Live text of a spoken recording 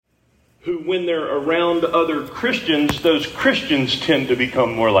who, when they're around other Christians, those Christians tend to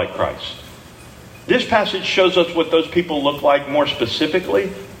become more like Christ. This passage shows us what those people look like more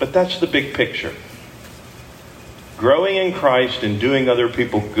specifically, but that's the big picture. Growing in Christ and doing other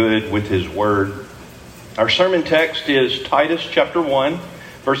people good with His Word. Our sermon text is Titus chapter 1,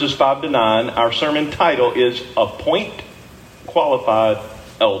 verses 5 to 9. Our sermon title is Appoint Qualified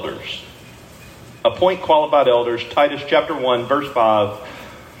Elders. Appoint Qualified Elders, Titus chapter 1, verse 5.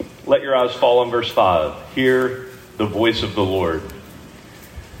 Let your eyes fall on verse 5. Hear the voice of the Lord.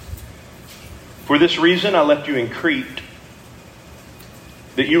 For this reason I left you in Crete,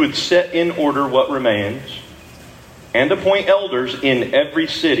 that you would set in order what remains, and appoint elders in every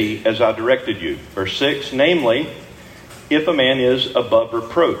city as I directed you. Verse 6, namely, if a man is above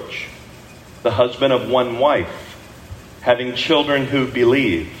reproach, the husband of one wife, having children who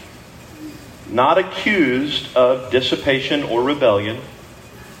believe, not accused of dissipation or rebellion.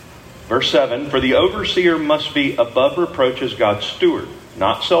 Verse 7, for the overseer must be above reproach as God's steward,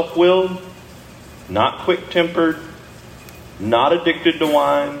 not self-willed, not quick-tempered, not addicted to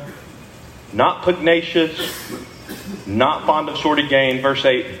wine, not pugnacious, not fond of sordid gain. Verse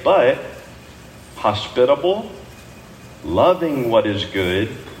 8, but hospitable, loving what is good,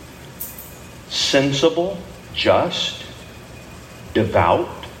 sensible, just, devout,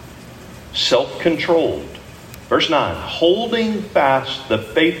 self-controlled. Verse 9, holding fast the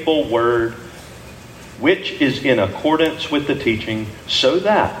faithful word which is in accordance with the teaching, so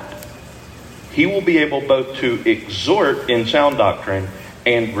that he will be able both to exhort in sound doctrine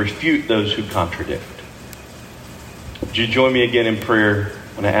and refute those who contradict. Would you join me again in prayer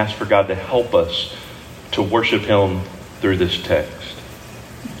when I ask for God to help us to worship Him through this text?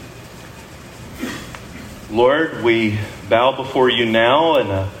 Lord, we bow before you now in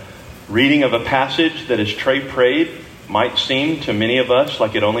a reading of a passage that, as Trey prayed, might seem to many of us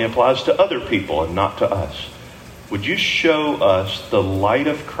like it only applies to other people and not to us. Would you show us the light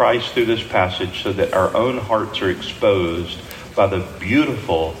of Christ through this passage so that our own hearts are exposed by the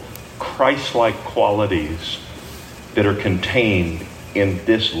beautiful Christ-like qualities that are contained in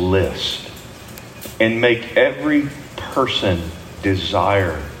this list, and make every person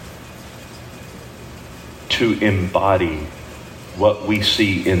desire to embody what we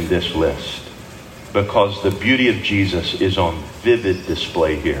see in this list, because the beauty of Jesus is on vivid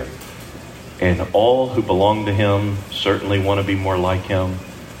display here. And all who belong to Him certainly want to be more like Him.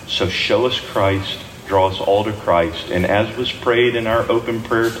 So show us Christ, draw us all to Christ. And as was prayed in our open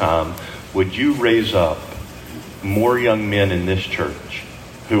prayer time, would you raise up more young men in this church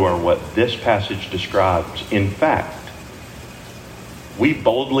who are what this passage describes? In fact, we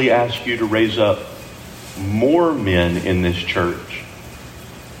boldly ask you to raise up more men in this church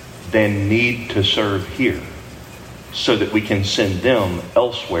than need to serve here, so that we can send them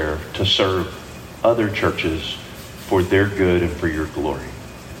elsewhere to serve other churches for their good and for your glory.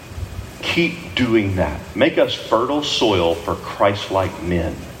 Keep doing that. Make us fertile soil for Christ-like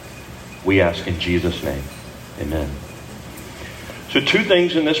men. We ask in Jesus' name. Amen. So 2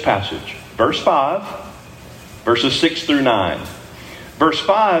 things in this passage. Verse 5, verses 6 through 9. Verse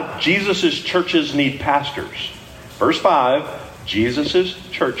 5, Jesus' churches need pastors. Verse 5, Jesus'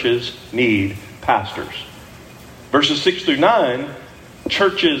 churches need pastors. Verses 6 through 9,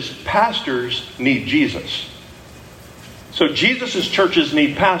 churches' pastors need Jesus. So Jesus' churches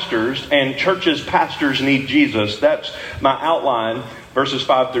need pastors, and churches' pastors need Jesus. That's my outline, verses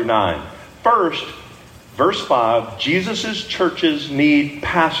 5 through 9. First, verse 5, Jesus' churches need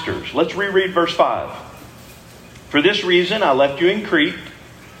pastors. Let's reread verse 5. For this reason I left you in Crete,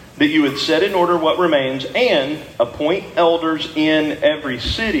 that you would set in order what remains and appoint elders in every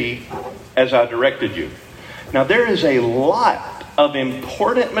city as I directed you. Now there is a lot of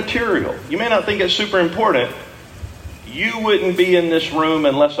important material. You may not think it's super important. You wouldn't be in this room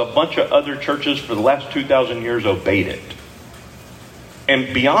unless a bunch of other churches for the last 2,000 years obeyed it.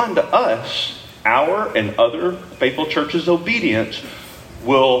 And beyond us, our and other faithful churches' obedience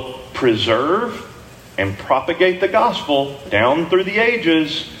will preserve and propagate the gospel down through the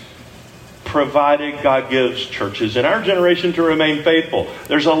ages, provided God gives churches in our generation to remain faithful.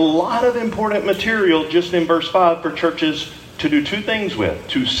 There's a lot of important material just in verse 5 for churches to do 2 things with: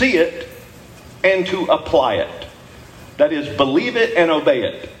 to see it and to apply it. That is, believe it and obey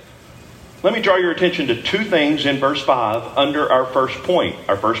it. Let me draw your attention to 2 things in verse 5 under our first point.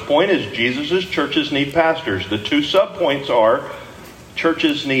 Our first point is Jesus' churches need pastors. The 2 subpoints are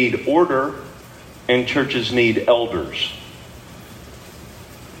churches need order and churches need elders.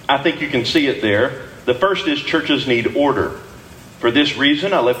 I think you can see it there. The first is churches need order. For this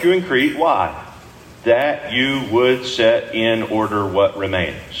reason I left you in Crete. Why? That you would set in order what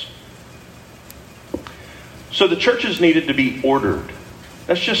remains. So the churches needed to be ordered.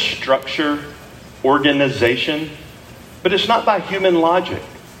 That's just structure, organization, but it's not by human logic.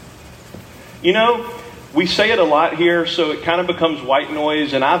 You know, we say it a lot here, so it kind of becomes white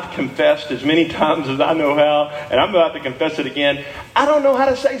noise, and I've confessed as many times as I know how, and I'm about to confess it again. I don't know how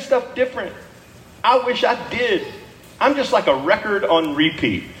to say stuff different. I wish I did. I'm just like a record on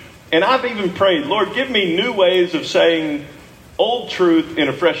repeat. And I've even prayed, Lord, give me new ways of saying old truth in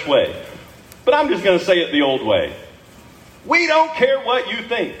a fresh way. But I'm just going to say it the old way. We don't care what you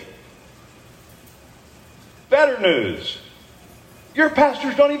think. Better news. Your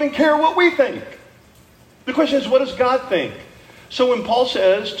pastors don't even care what we think. The question is, what does God think? So when Paul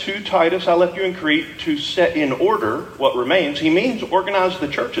says to Titus, I left you in Crete to set in order what remains, he means organize the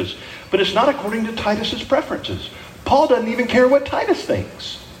churches. But it's not according to Titus's preferences. Paul doesn't even care what Titus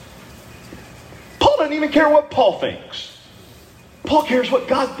thinks. Paul doesn't even care what Paul thinks. Paul cares what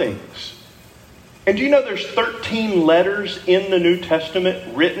God thinks. And do you know there's 13 letters in the New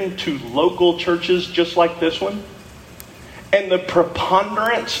Testament written to local churches just like this one? And the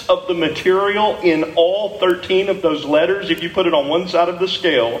preponderance of the material in all 13 of those letters, if you put it on one side of the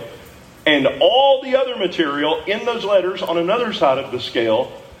scale, and all the other material in those letters on another side of the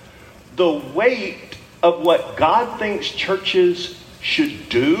scale, the weight of what God thinks churches should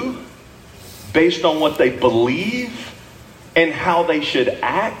do based on what they believe and how they should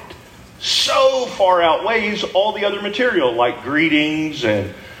act so far outweighs all the other material, like greetings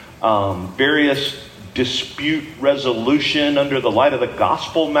and various dispute resolution under the light of the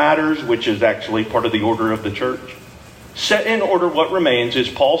gospel matters, which is actually part of the order of the church. Set in order what remains is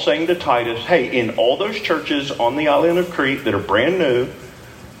Paul saying to Titus, hey, in all those churches on the island of Crete that are brand new,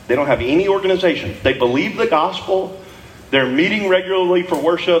 they don't have any organization. They believe the gospel. They're meeting regularly for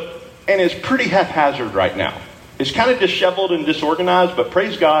worship, and it's pretty haphazard right now. It's kind of disheveled and disorganized, but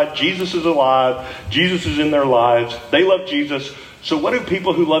praise God, Jesus is alive. Jesus is in their lives. They love Jesus. So what do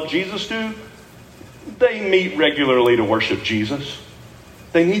people who love Jesus do? They meet regularly to worship Jesus.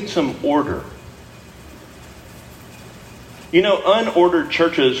 They need some order. You know, unordered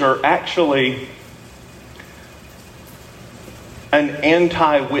churches are actually an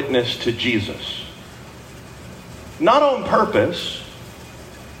anti-witness to Jesus. Not on purpose,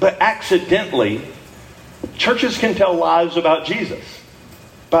 but accidentally, churches can tell lies about Jesus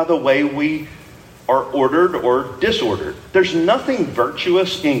by the way we are ordered or disordered. There's nothing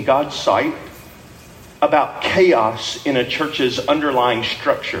virtuous in God's sight about chaos in a church's underlying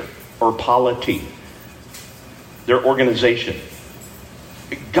structure or polity, their organization.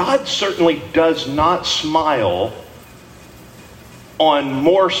 God certainly does not smile on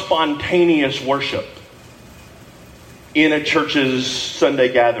more spontaneous worship in a church's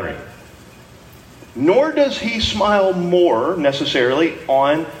Sunday gathering. Nor does he smile more necessarily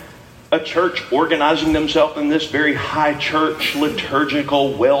on a church organizing themselves in this very high church,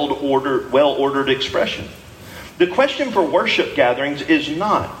 liturgical, well-ordered expression. The question for worship gatherings is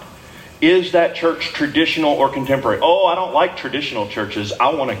not, is that church traditional or contemporary? Oh, I don't like traditional churches.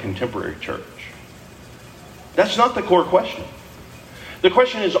 I want a contemporary church. That's not the core question. The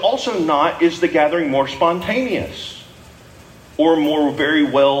question is also not, is the gathering more spontaneous or more very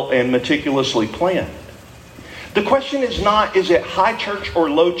well and meticulously planned? The question is not, is it high church or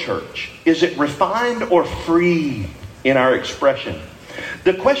low church? Is it refined or free in our expression?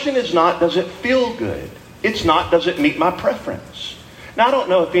 The question is not, does it feel good? It's not, does it meet my preference? Now, I don't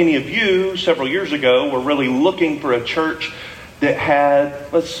know if any of you, several years ago, were really looking for a church that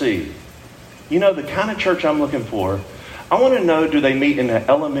had, let's see, you know, the kind of church I'm looking for, I want to know, do they meet in an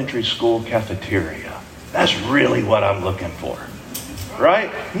elementary school cafeteria? That's really what I'm looking for.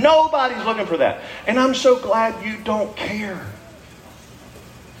 Right? Nobody's looking for that. And I'm so glad you don't care.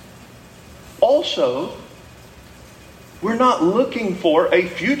 Also, we're not looking for a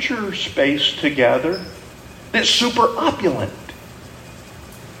future space to gather that's super opulent.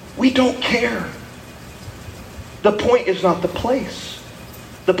 We don't care. The point is not the place.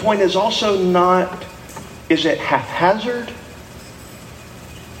 The point is also not, is it haphazard?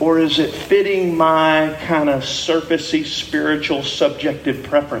 Or is it fitting my kind of surfacey, spiritual, subjective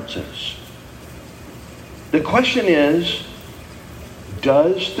preferences? The question is,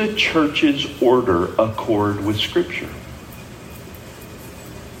 does the church's order accord with Scripture?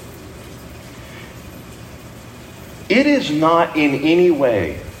 It is not in any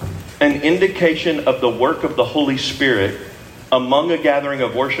way an indication of the work of the Holy Spirit among a gathering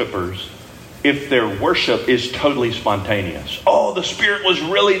of worshipers if their worship is totally spontaneous. Oh, the Spirit was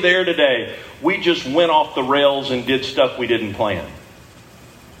really there today. We just went off the rails and did stuff we didn't plan.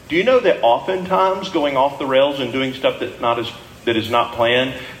 Do you know that oftentimes going off the rails and doing stuff that's not as that is not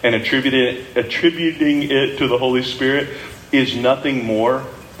planned and attributing it to the Holy Spirit is nothing more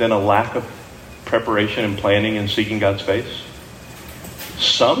than a lack of preparation and planning and seeking God's face?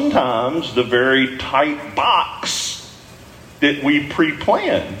 Sometimes the very tight box that we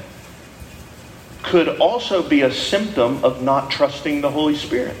pre-plan could also be a symptom of not trusting the Holy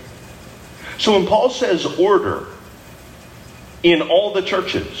Spirit. So when Paul says order in all the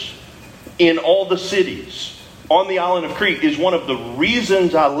churches, in all the cities, on the island of Crete is one of the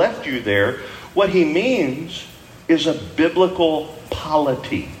reasons I left you there, what he means is a biblical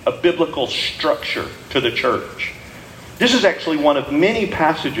polity, a biblical structure to the church. This is actually one of many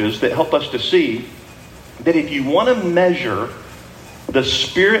passages that help us to see that if you want to measure the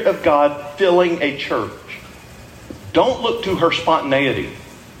Spirit of God filling a church, don't look to her spontaneity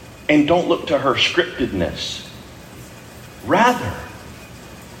and don't look to her scriptedness. Rather,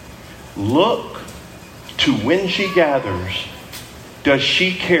 look to when she gathers, does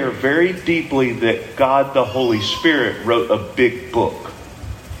she care very deeply that God the Holy Spirit wrote a big book?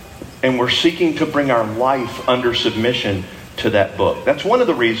 And we're seeking to bring our life under submission to that book. That's one of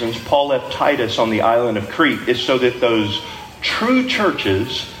the reasons Paul left Titus on the island of Crete, is so that those true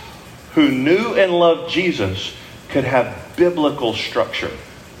churches who knew and loved Jesus could have biblical structure.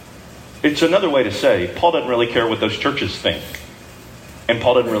 It's another way to say, Paul doesn't really care what those churches think. And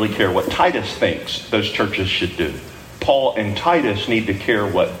Paul doesn't really care what Titus thinks those churches should do. Paul and Titus need to care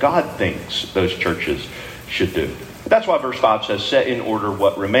what God thinks those churches should do. That's why verse 5 says, set in order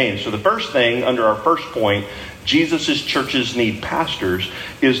what remains. So the first thing under our first point, Jesus' churches need pastors,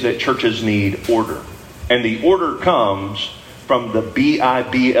 is that churches need order. And the order comes from the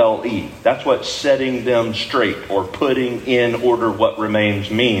Bible. That's what setting them straight or putting in order what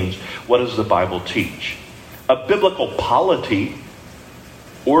remains means. What does the Bible teach? A biblical polity,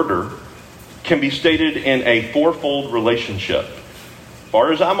 order, can be stated in a fourfold relationship. As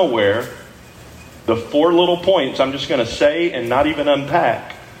far as I'm aware, the four little points I'm just going to say and not even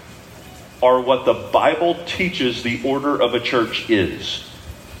unpack are what the Bible teaches the order of a church is.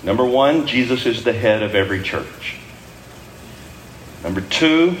 Number one, Jesus is the head of every church. Number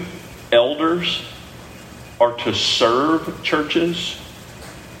two, elders are to serve churches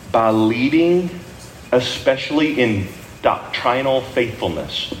by leading, especially in doctrinal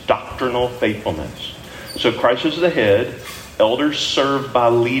faithfulness. Doctrinal faithfulness. So Christ is the head. Elders serve by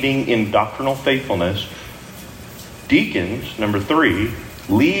leading in doctrinal faithfulness. Deacons, number three,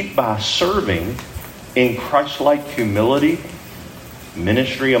 lead by serving in Christ-like humility,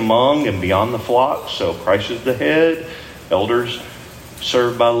 ministry among and beyond the flock. So Christ is the head. Elders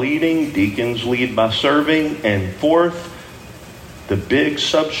serve by leading. Deacons lead by serving. And fourth, the big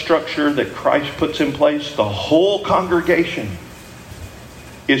substructure that Christ puts in place, the whole congregation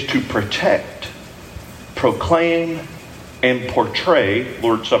is to protect, proclaim, and portray,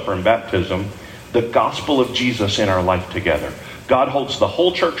 Lord's Supper and baptism, the gospel of Jesus in our life together. God holds the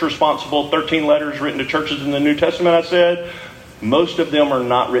whole church responsible. 13 letters written to churches in the New Testament, I said. Most of them are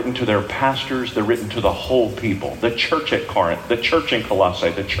not written to their pastors. They're written to the whole people. The church at Corinth, the church in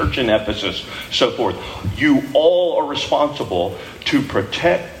Colossae, the church in Ephesus, so forth. You all are responsible to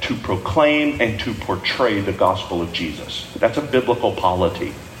protect, to proclaim, and to portray the gospel of Jesus. That's a biblical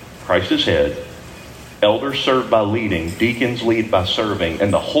polity. Christ is head. Elders serve by leading. Deacons lead by serving.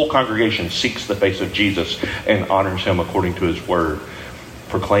 And the whole congregation seeks the face of Jesus and honors him according to his word,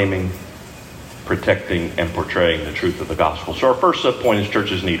 proclaiming, protecting, and portraying the truth of the gospel. So our first subpoint is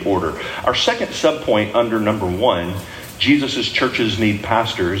churches need order. Our second subpoint under number one, Jesus' churches need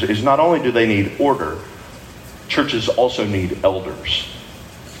pastors, is not only do they need order, churches also need elders.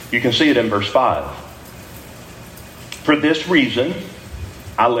 You can see it in verse 5. For this reason,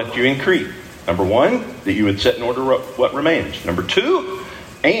 I left you in Crete. Number one, that you would set in order what remains. Number two,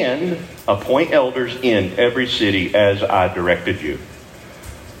 and appoint elders in every city as I directed you.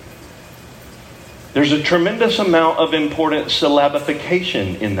 There's a tremendous amount of important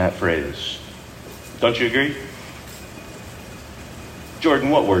syllabification in that phrase. Don't you agree?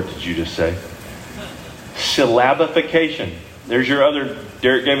 Jordan, what word did you just say? Syllabification. There's your other,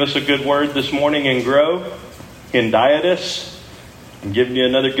 Derek gave us a good word this morning in Grow, Hendiatus. I'm giving you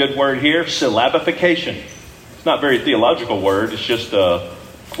another good word here, syllabification. It's not a very theological word. It's just a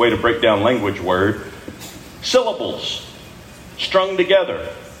way to break down language word. Syllables strung together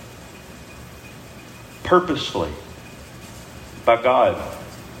purposefully by God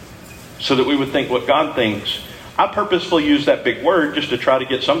so that we would think what God thinks. I purposefully use that big word just to try to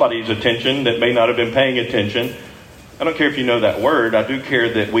get somebody's attention that may not have been paying attention. I don't care if you know that word. I do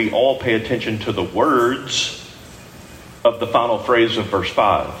care that we all pay attention to the words of the final phrase of verse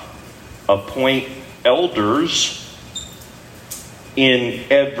 5. Appoint elders in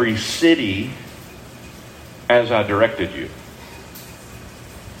every city as I directed you.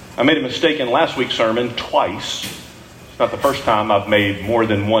 I made a mistake in last week's sermon twice. It's not the first time I've made more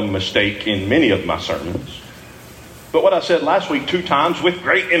than one mistake in many of my sermons. But what I said last week 2 times with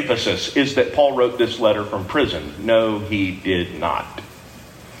great emphasis is that Paul wrote this letter from prison. No, he did not.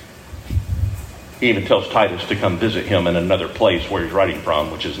 He even tells Titus to come visit him in another place where he's writing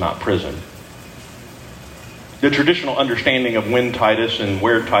from, which is not prison. The traditional understanding of when Titus and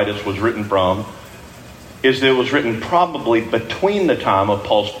where Titus was written from is that it was written probably between the time of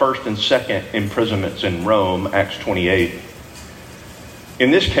Paul's first and second imprisonments in Rome, Acts 28. In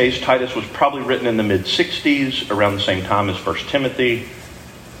this case, Titus was probably written in the mid-60s, around the same time as 1 Timothy.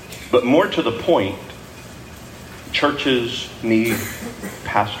 But more to the point, churches need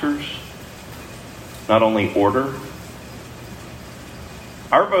pastors, not only order.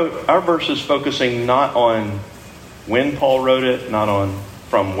 Our verse is focusing not on when Paul wrote it, not on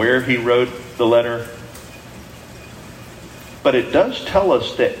from where he wrote the letter. But it does tell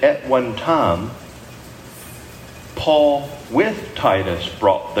us that at one time, Paul with Titus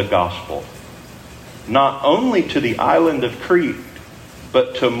brought the gospel, not only to the island of Crete,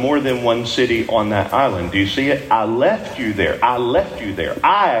 but to more than one city on that island. Do you see it? I left you there. I left you there.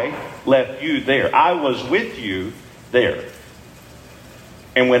 I left you there. I was with you there.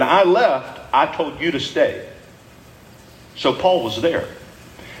 And when I left, I told you to stay. So Paul was there.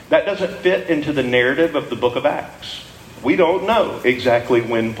 That doesn't fit into the narrative of the book of Acts. We don't know exactly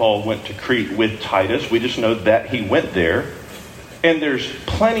when Paul went to Crete with Titus. We just know that he went there. And there's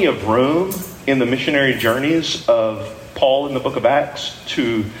plenty of room in the missionary journeys of Paul in the book of Acts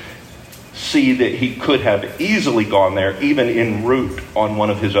to see that he could have easily gone there, even en route on one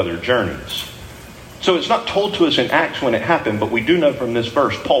of his other journeys. So it's not told to us in Acts when it happened, but we do know from this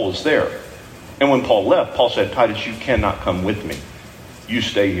verse Paul was there. And when Paul left, Paul said, Titus, you cannot come with me. You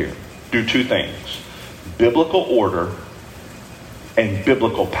stay here. Do 2 things. Biblical order and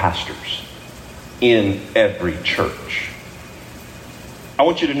biblical pastors in every church. I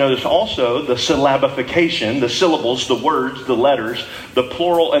want you to notice also the syllabification, the syllables, the words, the letters, the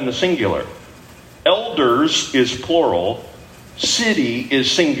plural and the singular. Elders is plural. City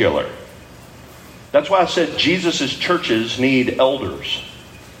is singular. That's why I said Jesus' churches need elders.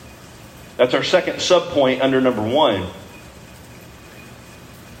 That's our second subpoint under number 1.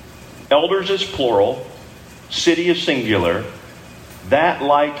 Elders is plural. City is singular. That,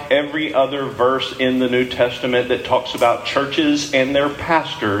 like every other verse in the New Testament that talks about churches and their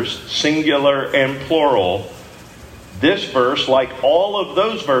pastors, singular and plural, this verse, like all of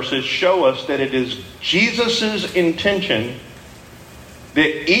those verses, show us that it is Jesus' intention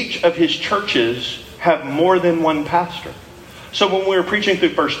that each of his churches have more than one pastor. So when we were preaching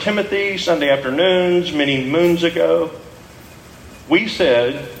through 1 Timothy Sunday afternoons many moons ago, we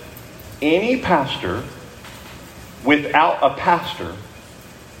said any pastor without a pastor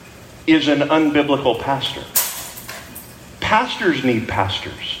is an unbiblical pastor. Pastors need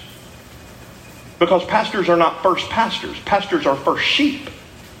pastors. Because pastors are not first pastors. Pastors are first sheep.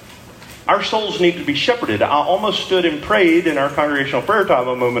 Our souls need to be shepherded. I almost stood and prayed in our congregational prayer time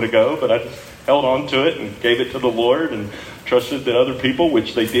a moment ago, but I just held on to it and gave it to the Lord and trusted that other people,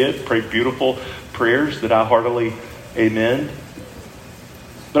 which they did, prayed beautiful prayers that I heartily amen.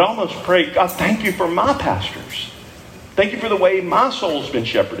 But I almost prayed, God, thank you for my pastors. Thank you for the way my soul's been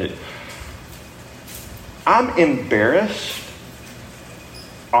shepherded. I'm embarrassed,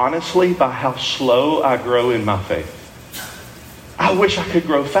 honestly, by how slow I grow in my faith. I wish I could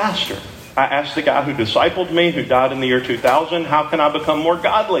grow faster. I asked the guy who discipled me, who died in the year 2000, how can I become more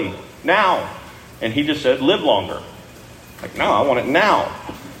godly now? And he just said, live longer. Like, no, I want it now.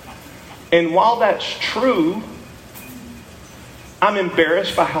 And while that's true, I'm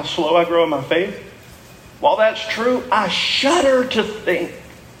embarrassed by how slow I grow in my faith. While that's true, I shudder to think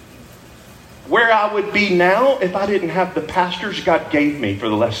where I would be now if I didn't have the pastors God gave me for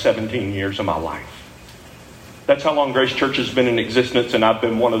the last 17 years of my life. That's how long Grace Church has been in existence, and I've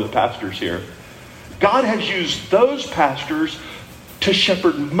been one of the pastors here. God has used those pastors to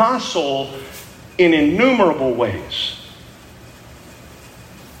shepherd my soul in innumerable ways.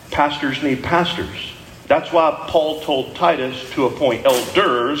 Pastors need pastors. That's why Paul told Titus to appoint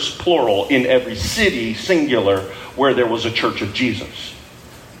elders, plural, in every city, singular, where there was a church of Jesus.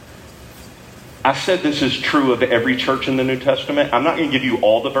 I said this is true of every church in the New Testament. I'm not going to give you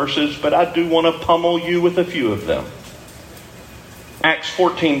all the verses, but I do want to pummel you with a few of them. Acts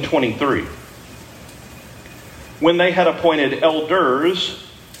 14:23. When they had appointed elders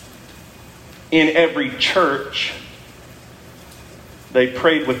in every church, they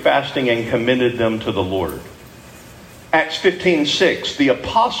prayed with fasting and commended them to the Lord. Acts 15:6, the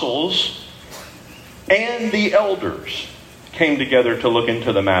apostles and the elders came together to look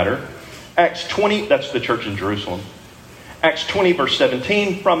into the matter. Acts 20, that's the church in Jerusalem. Acts 20 verse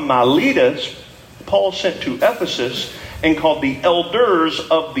 17, from Miletus, Paul sent to Ephesus and called the elders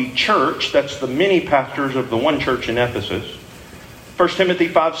of the church, that's the many pastors of the one church in Ephesus. 1 Timothy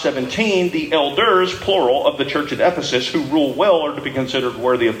 5:17, the elders, plural, of the church at Ephesus who rule well are to be considered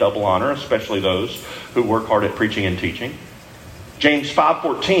worthy of double honor, especially those who work hard at preaching and teaching. James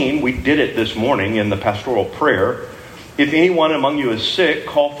 5:14, we did it this morning in the pastoral prayer. If anyone among you is sick,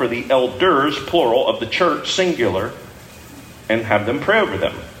 call for the elders, plural, of the church, singular, and have them pray over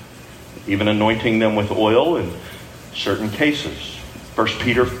them, even anointing them with oil in certain cases. 1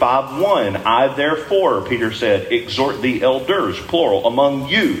 Peter 5:1, I therefore, Peter said, exhort the elders, plural, among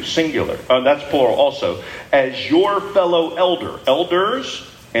you, singular, that's plural also, as your fellow elder. Elders,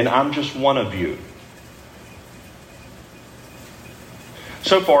 and I'm just one of you.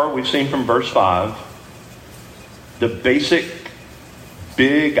 So far, we've seen from verse 5, the basic,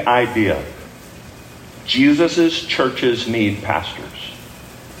 big idea. Jesus' churches need pastors.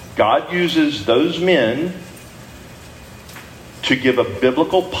 God uses those men to give a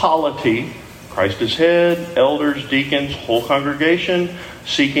biblical polity, Christ is head, elders, deacons, whole congregation,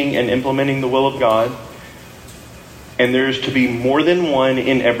 seeking and implementing the will of God. And there is to be more than one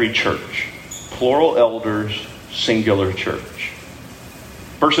in every church. Plural elders, singular church.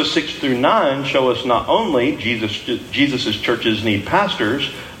 Verses 6 through 9 show us not only Jesus' churches need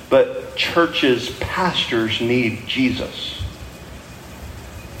pastors, but churches' pastors need Jesus.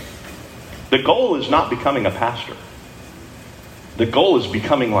 The goal is not becoming a pastor. The goal is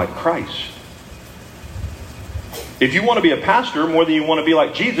becoming like Christ. If you want to be a pastor more than you want to be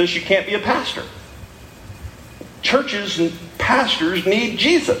like Jesus, you can't be a pastor. Churches and pastors need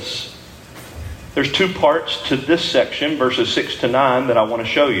Jesus. There's two parts to this section, verses 6 to 9, that I want to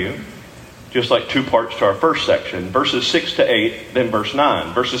show you. Just like two parts to our first section. Verses 6 to 8, then verse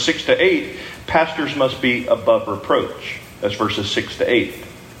 9. Verses 6 to 8, pastors must be above reproach. That's verses 6 to 8.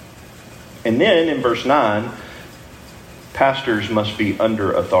 And then in verse 9, pastors must be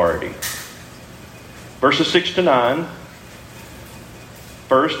under authority. Verses 6 to 9.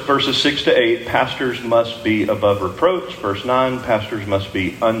 First, verses 6 to 8, pastors must be above reproach. Verse 9, pastors must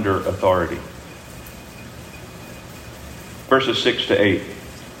be under authority. Verses 6 to 8,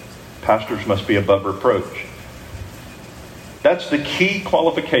 pastors must be above reproach. That's the key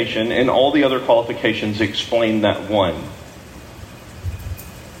qualification, and all the other qualifications explain that one.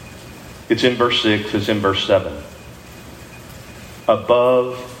 It's in verse 6, it's in verse 7.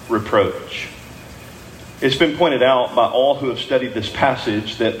 Above reproach. It's been pointed out by all who have studied this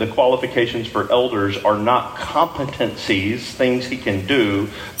passage that the qualifications for elders are not competencies, things he can do,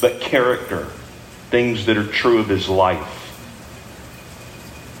 but character, things that are true of his life.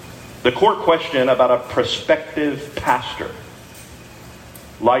 The core question about a prospective pastor,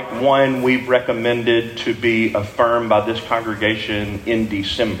 like one we've recommended to be affirmed by this congregation in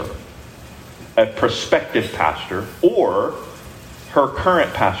December, a prospective pastor or her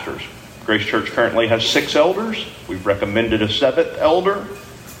current pastors. Grace Church currently has 6 elders. We've recommended a 7th elder.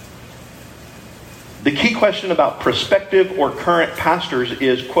 The key question about prospective or current pastors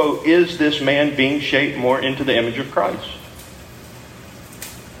is, quote, is this man being shaped more into the image of Christ?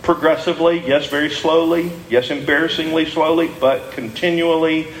 Progressively, yes, very slowly, yes, embarrassingly slowly, but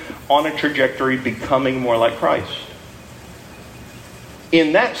continually on a trajectory becoming more like Christ.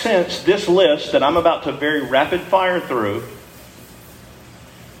 In that sense, this list that I'm about to very rapid fire through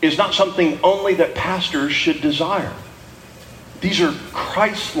is not something only that pastors should desire. These are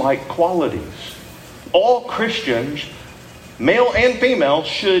Christ-like qualities. All Christians, male and female,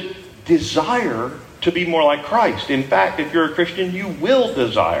 should desire to be more like Christ. In fact, if you're a Christian, you will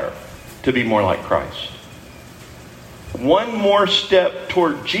desire to be more like Christ. One more step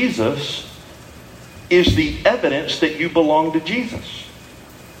toward Jesus is the evidence that you belong to Jesus.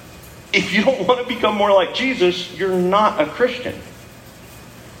 If you don't want to become more like Jesus, you're not a Christian.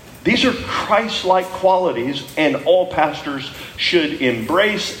 These are Christ-like qualities, and all pastors should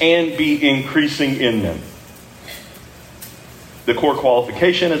embrace and be increasing in them. The core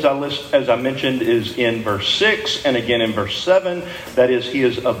qualification, as I mentioned, is in verse 6 and again in verse 7. That is, he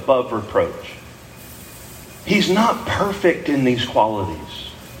is above reproach. He's not perfect in these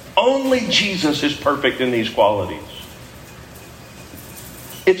qualities. Only Jesus is perfect in these qualities.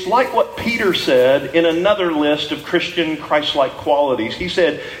 It's like what Peter said in another list of Christian Christ-like qualities. He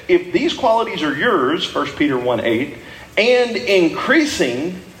said, if these qualities are yours, 1 Peter 1:8, and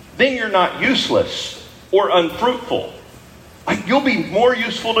increasing, then you're not useless or unfruitful. You'll be more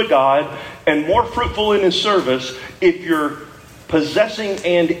useful to God and more fruitful in his service if you're possessing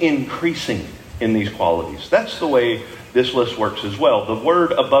and increasing in these qualities. That's the way this list works as well. The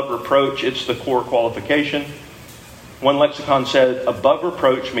word above reproach, it's the core qualification. One lexicon said above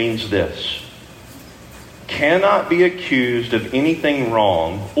reproach means this: cannot be accused of anything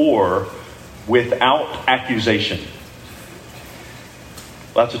wrong or without accusation.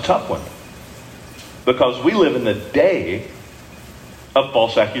 That's a tough one, because we live in the day of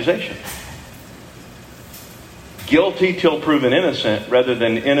false accusation. Guilty till proven innocent rather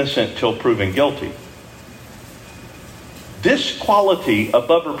than innocent till proven guilty. This quality,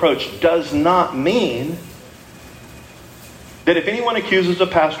 above reproach, does not mean that if anyone accuses a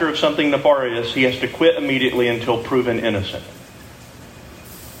pastor of something nefarious, he has to quit immediately until proven innocent.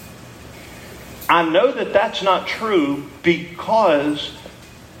 I know that that's not true because,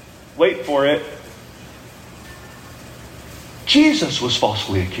 wait for it, Jesus was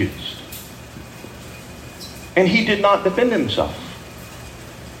falsely accused. And he did not defend himself.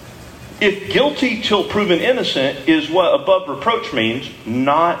 If guilty till proven innocent is what above reproach means,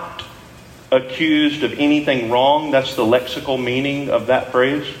 not accused of anything wrong, that's the lexical meaning of that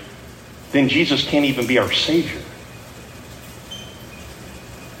phrase, then Jesus can't even be our Savior.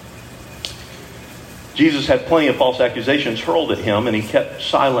 Jesus had plenty of false accusations hurled at him, and he kept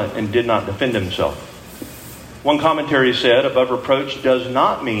silent and did not defend himself. One commentary said, above reproach does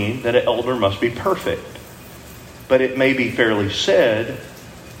not mean that an elder must be perfect. But it may be fairly said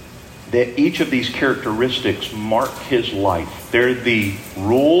that each of these characteristics mark his life. They're the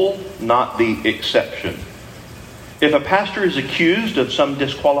rule, not the exception. If a pastor is accused of some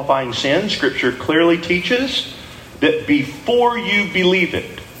disqualifying sin, Scripture clearly teaches that before you believe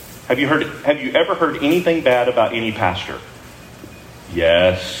it, have you ever heard anything bad about any pastor?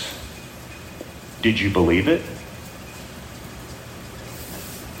 Yes. Did you believe it?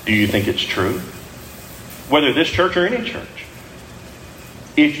 Do you think it's true? Whether this church or any church.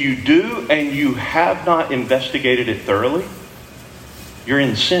 If you do and you have not investigated it thoroughly, you're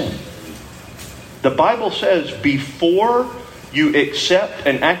in sin. The Bible says before you accept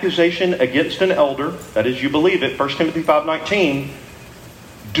an accusation against an elder, that is, you believe it, 1 Timothy 5:19,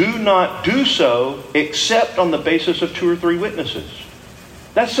 do not do so except on the basis of 2 or 3 witnesses.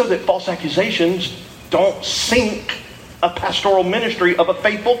 That's so that false accusations don't sink a pastoral ministry of a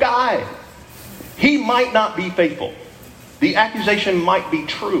faithful guy. He might not be faithful. The accusation might be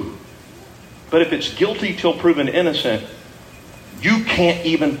true. But if it's guilty till proven innocent, you can't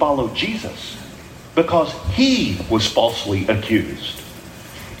even follow Jesus because he was falsely accused.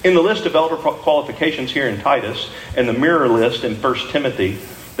 In the list of elder qualifications here in Titus and the mirror list in 1 Timothy,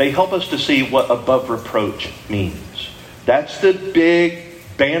 they help us to see what above reproach means. That's the big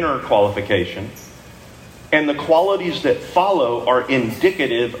banner qualification. And the qualities that follow are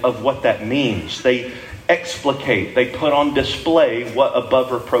indicative of what that means. They explicate, they put on display what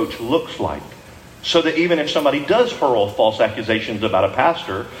above reproach looks like. So that even if somebody does hurl false accusations about a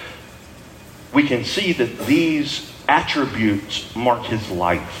pastor, we can see that these attributes mark his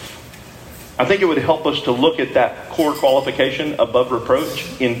life. I think it would help us to look at that core qualification, above reproach,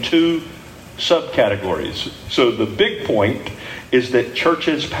 in 2 subcategories. So the big point is that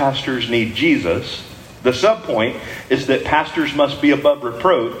churches, pastors need Jesus. The subpoint is that pastors must be above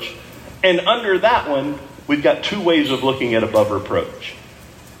reproach. And under that one, we've got 2 ways of looking at above reproach.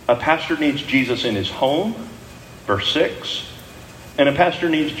 A pastor needs Jesus in his home, verse 6. And a pastor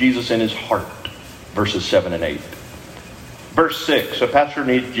needs Jesus in his heart, verses 7 and 8. Verse 6, a pastor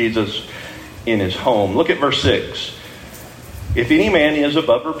needs Jesus in his home. Look at verse 6. If any man is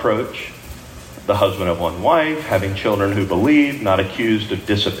above reproach, the husband of one wife, having children who believe, not accused of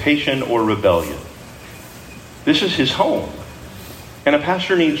dissipation or rebellion. This is his home. And a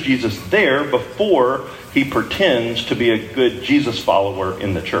pastor needs Jesus there before he pretends to be a good Jesus follower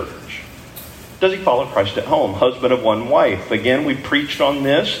in the church. Does he follow Christ at home? Husband of one wife. Again, we preached on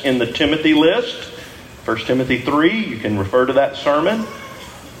this in the Timothy list. 1 Timothy 3, you can refer to that sermon.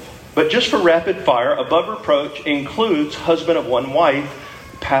 But just for rapid fire, above reproach includes husband of one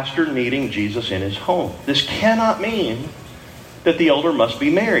wife, pastor needing Jesus in his home. This cannot mean that the elder must be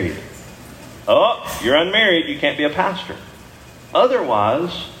married. Oh, you're unmarried, you can't be a pastor.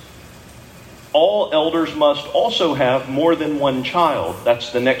 Otherwise, all elders must also have more than one child.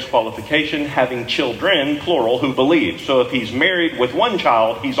 That's the next qualification, having children, plural, who believe. So if he's married with one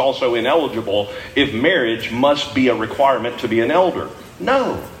child, he's also ineligible if marriage must be a requirement to be an elder.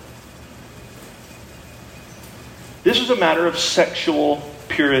 No. This is a matter of sexual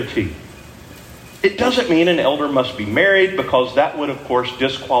purity. It doesn't mean an elder must be married, because that would, of course,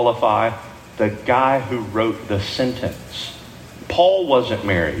 disqualify the guy who wrote the sentence. Paul wasn't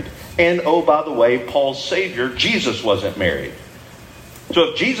married. And oh, by the way, Paul's Savior, Jesus, wasn't married. So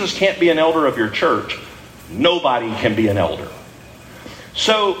if Jesus can't be an elder of your church, nobody can be an elder.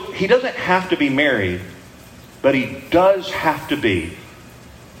 So he doesn't have to be married, but he does have to be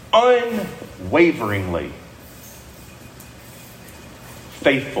unwaveringly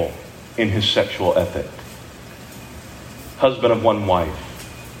faithful in his sexual ethic. Husband of one wife.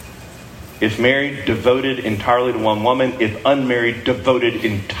 If married, devoted entirely to one woman. If unmarried, devoted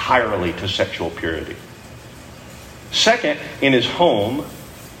entirely to sexual purity. Second, in his home,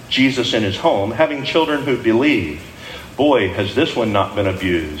 Jesus in his home, having children who believe. Boy, has this one not been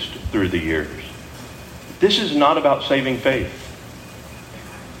abused through the years. This is not about saving faith.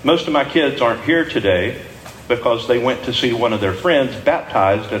 Most of my kids aren't here today because they went to see one of their friends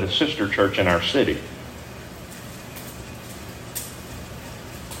baptized at a sister church in our city.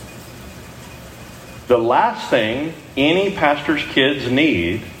 The last thing any pastor's kids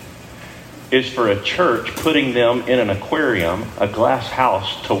need is for a church putting them in an aquarium, a glass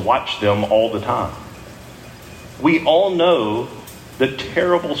house, to watch them all the time. We all know the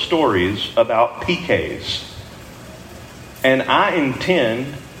terrible stories about PKs. And I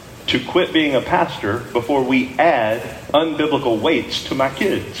intend to quit being a pastor before we add unbiblical weights to my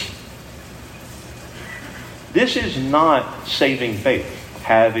kids. This is not saving faith.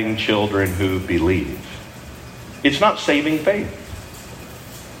 Having children who believe. It's not saving faith.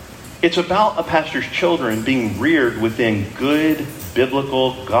 It's about a pastor's children being reared within good,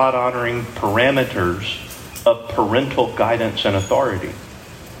 biblical, God-honoring parameters of parental guidance and authority.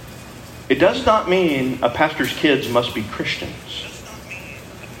 It does not mean a pastor's kids must be Christians.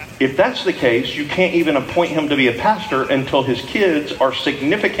 If that's the case, you can't even appoint him to be a pastor until his kids are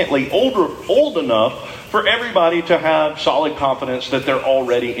significantly old enough for everybody to have solid confidence that they're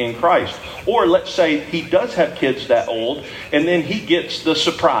already in Christ. Or let's say he does have kids that old, and then he gets the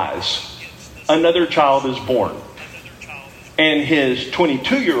surprise. Another child is born. And his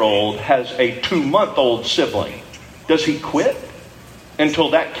 22-year-old has a 2-month-old sibling. Does he quit until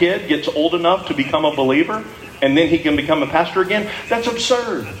that kid gets old enough to become a believer, and then he can become a pastor again? That's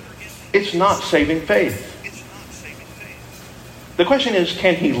absurd. It's not saving faith. The question is,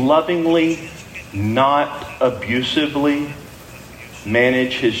 can he lovingly, not abusively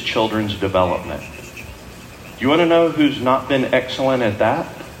manage his children's development? You want to know who's not been excellent at that?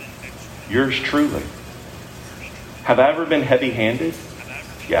 Yours truly. Have I ever been heavy-handed?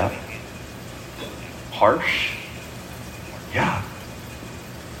 Yeah. Harsh? Yeah.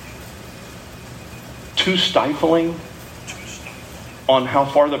 Too stifling on how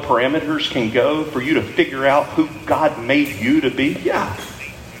far the parameters can go for you to figure out who God made you to be? Yeah.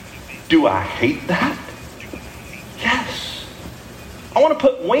 Do I hate that? Yes. I want to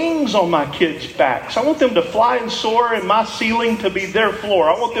put wings on my kids' backs. I want them to fly and soar and my ceiling to be their floor.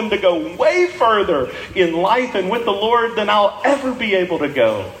 I want them to go way further in life and with the Lord than I'll ever be able to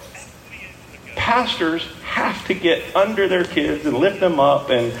go. Pastors have to get under their kids and lift them up,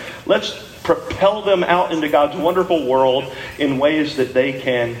 and let's propel them out into God's wonderful world in ways that they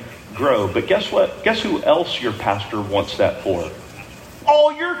can grow. But guess what? Guess who else your pastor wants that for?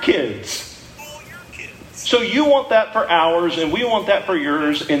 All your kids. So you want that for ours, and we want that for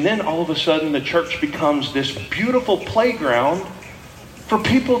yours, and then all of a sudden the church becomes this beautiful playground for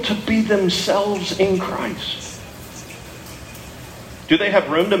people to be themselves in Christ. Do they have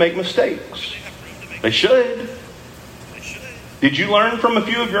room to make mistakes? They should. Did you learn from a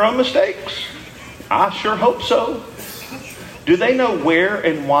few of your own mistakes? I sure hope so. Do they know where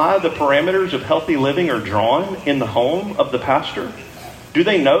and why the parameters of healthy living are drawn in the home of the pastor? Do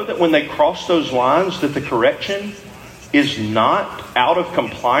they know that when they cross those lines that the correction is not out of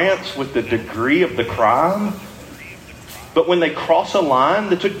compliance with the degree of the crime? But when they cross a line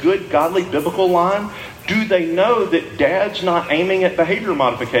that's a good, godly, biblical line, do they know that Dad's not aiming at behavior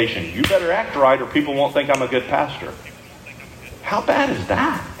modification? You better act right or people won't think I'm a good pastor. How bad is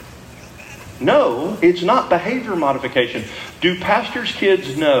that? No, it's not behavior modification. Do pastors'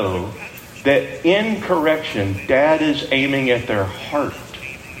 kids know that in correction, Dad is aiming at their heart,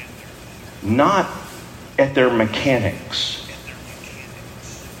 not at their mechanics?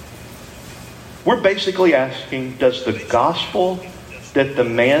 We're basically asking, does the gospel that the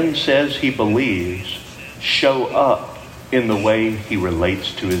man says he believes show up in the way he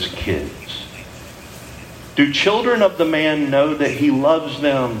relates to his kids? Do children of the man know that he loves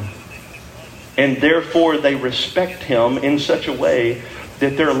them and therefore they respect him in such a way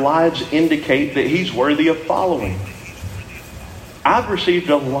that their lives indicate that he's worthy of following? I've received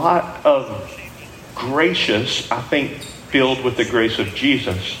a lot of gracious, I think filled with the grace of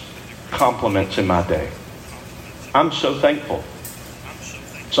Jesus, compliments in my day. I'm so thankful.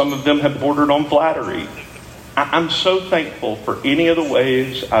 Some of them have bordered on flattery. I'm so thankful for any of the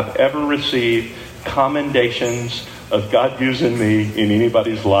ways I've ever received commendations of God using me in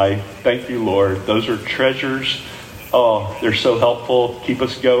anybody's life. Thank you, Lord. Those are treasures. Oh, they're so helpful. Keep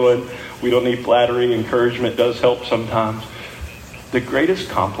us going. We don't need flattery. Encouragement does help sometimes. The greatest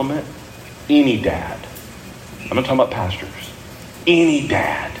compliment any dad, I'm not talking about pastors, any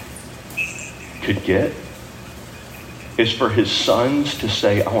dad could get is for his sons to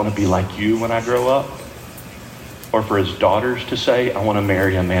say, I want to be like you when I grow up. Or for his daughters to say, I want to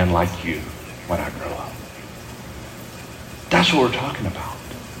marry a man like you when I grow up. That's what we're talking about.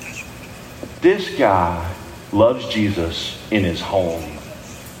 This guy loves Jesus in his home.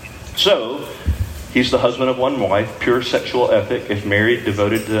 So, he's the husband of one wife, pure sexual ethic, if married,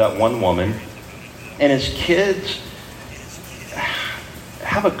 devoted to that one woman. And his kids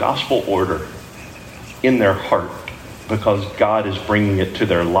have a gospel order in their heart because God is bringing it to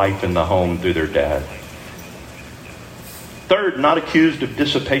their life in the home through their dad. Third, not accused of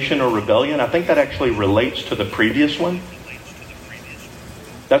dissipation or rebellion. I think that actually relates to the previous one.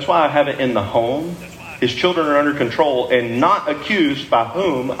 That's why I have it in the home. His children are under control and not accused by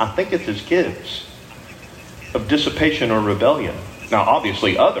whom? I think it's his kids. Of dissipation or rebellion. Now,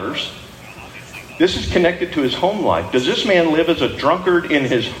 obviously others. This is connected to his home life. Does this man live as a drunkard in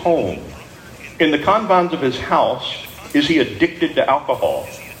his home? In the confines of his house, is he addicted to alcohol?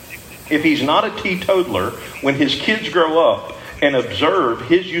 If he's not a teetotaler, when his kids grow up and observe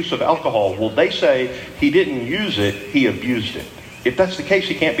his use of alcohol, will they say he didn't use it, he abused it? If that's the case,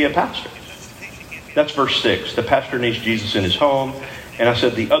 he can't be a pastor. That's verse 6. The pastor needs Jesus in his home. And I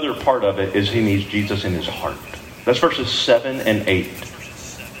said the other part of it is he needs Jesus in his heart. That's verses 7 and 8.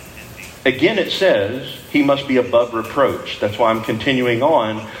 Again, it says he must be above reproach. That's why I'm continuing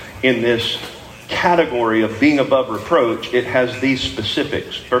on in this category of being above reproach. It has these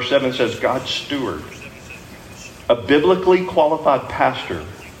specifics. Verse 7 says God's steward. A biblically qualified pastor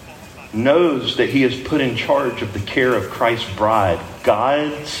knows that he is put in charge of the care of Christ's bride.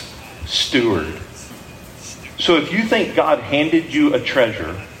 God's steward. So if you think God handed you a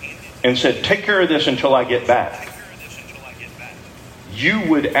treasure and said, take care of this until I get back, you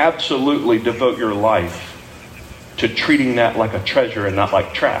would absolutely devote your life to treating that like a treasure and not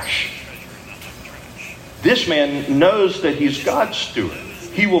like trash. This man knows that he's God's steward.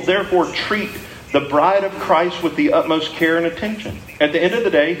 He will therefore treat the bride of Christ with the utmost care and attention. At the end of the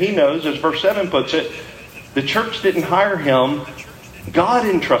day, he knows, as verse 7 puts it, the church didn't hire him. God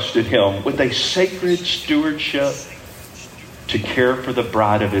entrusted him with a sacred stewardship to care for the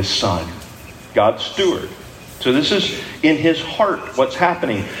bride of his son. God's steward. So this is in his heart what's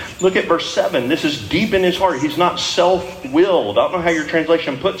happening. Look at verse 7. This is deep in his heart. He's not self-willed. I don't know how your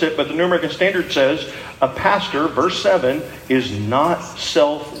translation puts it, but the New American Standard says a pastor, verse 7, is not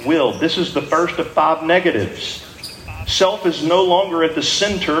self-willed. This is the first of 5 negatives. Self is no longer at the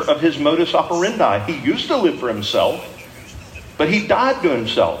center of his modus operandi. He used to live for himself, but he died to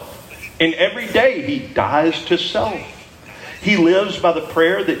himself. And every day he dies to self. He lives by the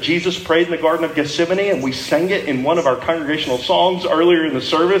prayer that Jesus prayed in the Garden of Gethsemane, and we sang it in one of our congregational songs earlier in the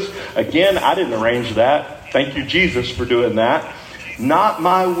service. Again, I didn't arrange that. Thank you, Jesus, for doing that. Not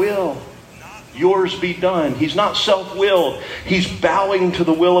my will, yours be done. He's not self-willed. He's bowing to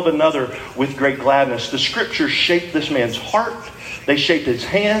the will of another with great gladness. The scriptures shape this man's heart. They shape his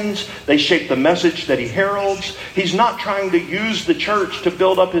hands. They shape the message that he heralds. He's not trying to use the church to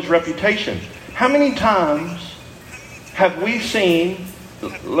build up his reputation. How many times have we seen,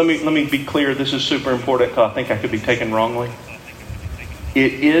 let me be clear, this is super important because I think I could be taken wrongly.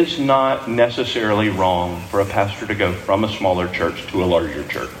 It is not necessarily wrong for a pastor to go from a smaller church to a larger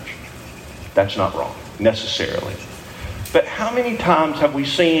church. That's not wrong, necessarily. But how many times have we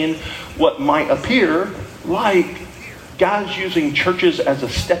seen what might appear like guys using churches as a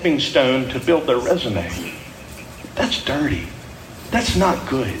stepping stone to build their resume? That's dirty. That's not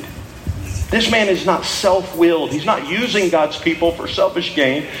good. This man is not self-willed. He's not using God's people for selfish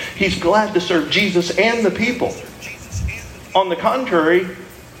gain. He's glad to serve Jesus and the people. On the contrary,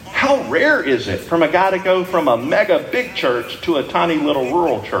 how rare is it from a guy to go from a mega big church to a tiny little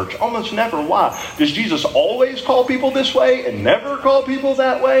rural church? Almost never. Why? Does Jesus always call people this way and never call people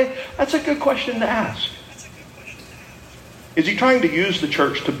that way? That's a good question to ask. Is he trying to use the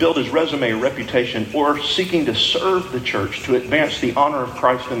church to build his resume or reputation, or seeking to serve the church to advance the honor of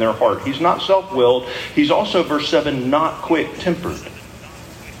Christ in their heart? He's not self-willed. He's also, verse 7, not quick-tempered.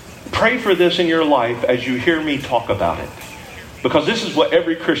 Pray for this in your life as you hear me talk about it. Because this is what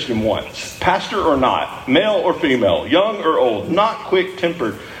every Christian wants. Pastor or not, male or female, young or old, not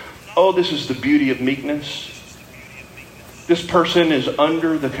quick-tempered. Oh, this is the beauty of meekness. This person is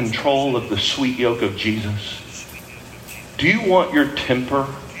under the control of the sweet yoke of Jesus. Do you want your temper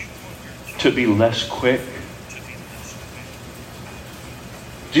to be less quick?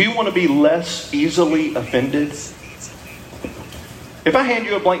 Do you want to be less easily offended? If I hand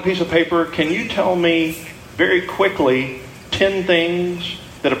you a blank piece of paper, can you tell me very quickly 10 things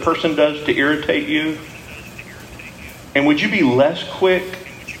that a person does to irritate you? And would you be less quick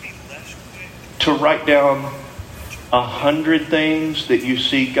to write down 100 things that you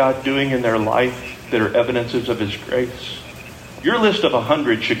see God doing in their life that are evidences of His grace? Your list of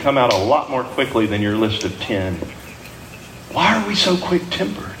 100 should come out a lot more quickly than your list of 10. Why are we so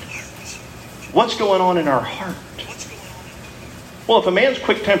quick-tempered? What's going on in our heart? Well, if a man's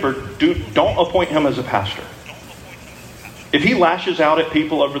quick-tempered, don't appoint him as a pastor. If he lashes out at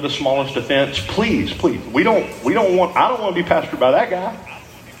people over the smallest offense, please, I don't want to be pastored by that guy.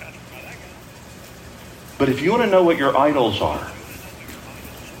 But if you want to know what your idols are,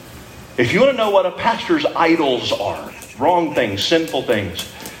 if you want to know what a pastor's idols are, wrong things, sinful things,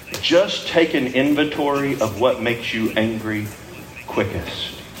 just take an inventory of what makes you angry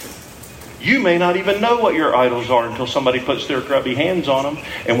quickest. You may not even know what your idols are until somebody puts their grubby hands on them.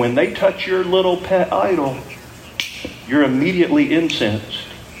 And when they touch your little pet idol, you're immediately incensed.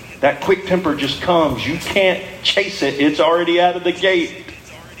 That quick temper just comes. You can't chase it. It's already out of the gate.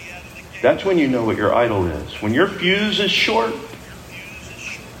 That's when you know what your idol is. When your fuse is short,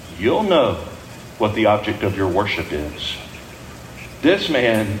 you'll know what the object of your worship is. This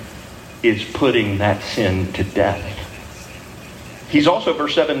man is putting that sin to death. He's also,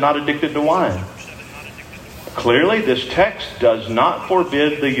 verse 7, not addicted to wine. Clearly, this text does not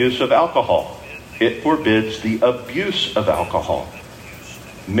forbid the use of alcohol. It forbids the abuse of alcohol.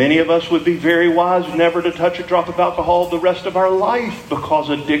 Many of us would be very wise never to touch a drop of alcohol the rest of our life because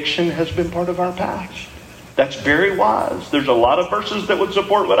addiction has been part of our past. That's very wise. There's a lot of verses that would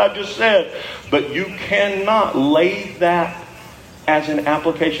support what I just said. But you cannot lay that as an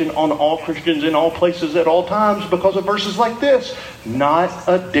application on all Christians in all places at all times because of verses like this. Not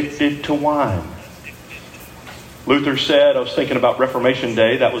addicted to wine. Luther said, I was thinking about Reformation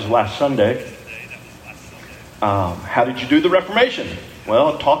Day. That was last Sunday. How did you do the Reformation?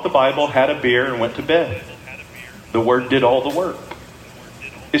 Well, taught the Bible, had a beer, and went to bed. The Word did all the work.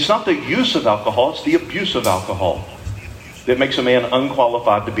 It's not the use of alcohol, it's the abuse of alcohol that makes a man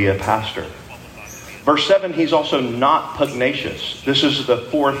unqualified to be a pastor. Verse 7, he's also not pugnacious. This is the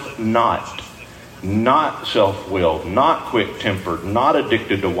fourth not. Not self-willed, not quick-tempered, not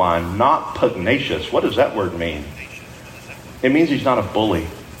addicted to wine, not pugnacious. What does that word mean? It means he's not a bully.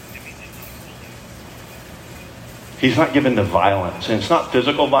 He's not given to violence. And it's not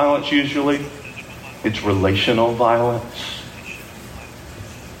physical violence usually. It's relational violence.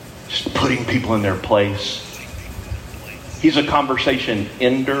 Just putting people in their place. He's a conversation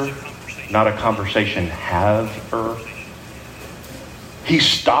ender, not a conversation haver. He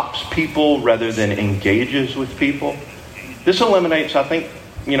stops people rather than engages with people. This eliminates, I think,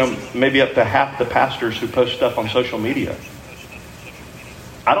 maybe up to half the pastors who post stuff on social media.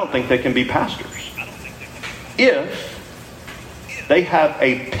 I don't think they can be pastors if they have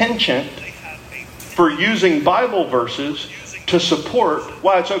a penchant for using Bible verses to support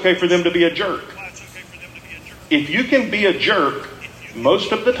why it's okay for them to be a jerk. If you can be a jerk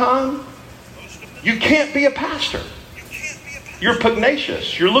most of the time, you can't be a pastor. You're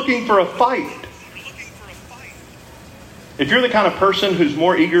pugnacious. You're looking for a fight. If you're the kind of person who's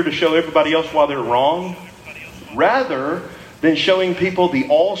more eager to show everybody else why they're wrong, rather than showing people the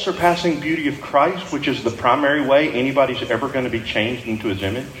all-surpassing beauty of Christ, which is the primary way anybody's ever going to be changed into His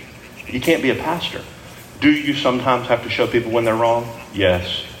image, you can't be a pastor. Do you sometimes have to show people when they're wrong?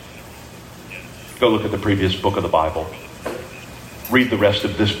 Yes. Go look at the previous book of the Bible. Read the rest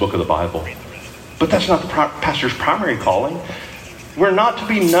of this book of the Bible. But that's not the pastor's primary calling. We're not to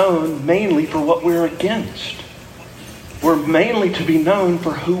be known mainly for what we're against. We're mainly to be known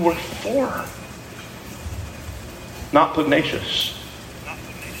for who we're for. Not pugnacious.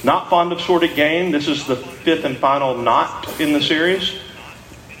 Not fond of sordid gain. This is the fifth and final not in the series.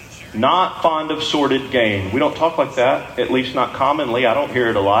 Not fond of sordid gain. We don't talk like that, at least not commonly. I don't hear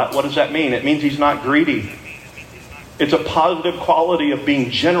it a lot. What does that mean? It means he's not greedy. It's a positive quality of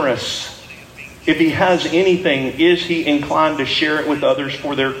being generous. If he has anything, is he inclined to share it with others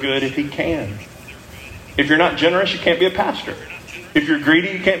for their good if he can? If you're not generous, you can't be a pastor. If you're greedy,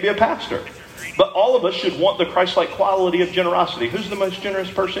 you can't be a pastor. But all of us should want the Christ-like quality of generosity. Who's the most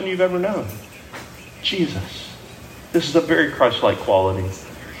generous person you've ever known? Jesus. This is a very Christ-like quality.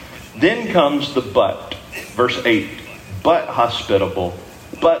 Then comes the but. Verse 8. But hospitable.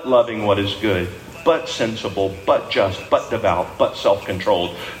 But loving what is good. but sensible, but just, but devout, but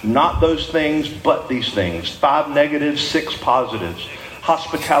self-controlled. Not those things, but these things. 5 negatives, 6 positives.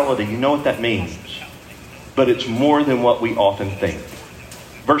 Hospitality, you know what that means. But it's more than what we often think.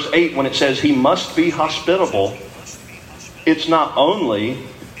 Verse 8, when it says he must be hospitable, it's not only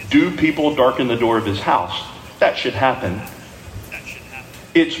do people darken the door of his house. That should happen.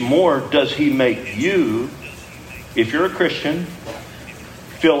 It's more, does he make you, if you're a Christian,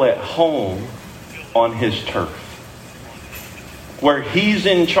 feel at home on his turf? Where he's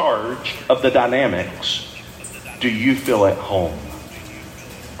in charge of the dynamics, do you feel at home?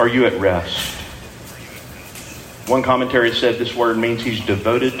 Are you at rest? One commentary said this word means he's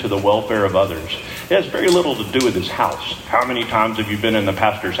devoted to the welfare of others. It has very little to do with his house. How many times have you been in the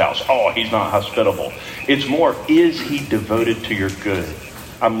pastor's house? Oh, he's not hospitable. It's more, is he devoted to your good?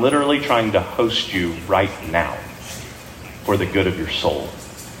 I'm literally trying to host you right now for the good of your soul.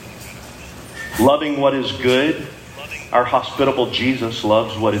 Loving what is good. Our hospitable Jesus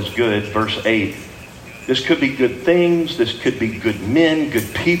loves what is good. Verse 8. This could be good things. This could be good men,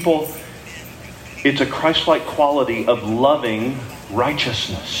 good people. It's a Christ-like quality of loving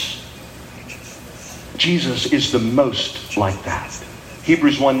righteousness. Jesus is the most like that.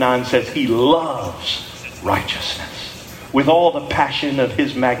 Hebrews 1:9 says he loves righteousness. With all the passion of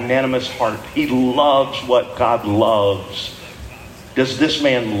his magnanimous heart, he loves what God loves. Does this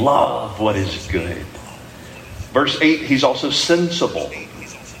man love what is good? Verse 8, he's also sensible.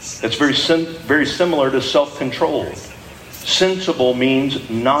 It's very similar to self-controlled. Sensible means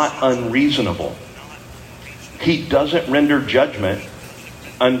not unreasonable. He doesn't render judgment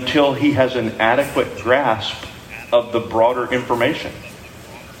until he has an adequate grasp of the broader information.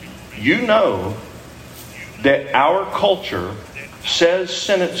 You know that our culture says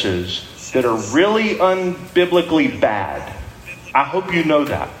sentences that are really unbiblically bad. I hope you know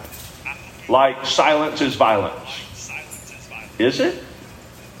that. Like, silence is violence. Is it?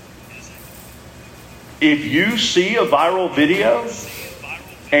 If you see a viral video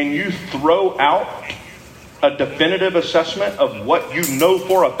and you throw out a definitive assessment of what you know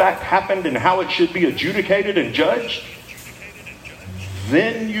for a fact happened and how it should be adjudicated and judged,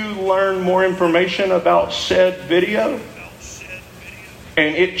 then you learn more information about said video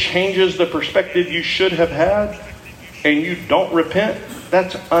and it changes the perspective you should have had and you don't repent,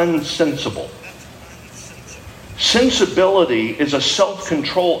 that's unsensible. Sensibility is a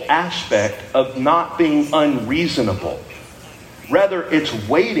self-control aspect of not being unreasonable. Rather, it's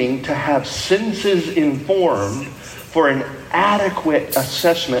waiting to have senses informed for an adequate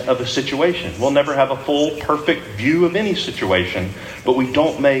assessment of a situation. We'll never have a full, perfect view of any situation, but we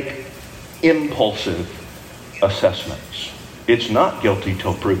don't make impulsive assessments. It's not guilty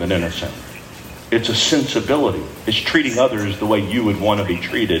till proven innocent. It's a sensibility. It's treating others the way you would want to be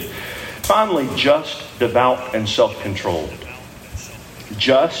treated. Finally, just, devout, and self-controlled.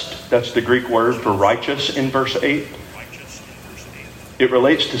 Just, that's the Greek word for righteous in verse 8. It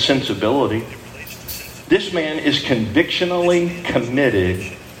relates to sensibility. This man is convictionally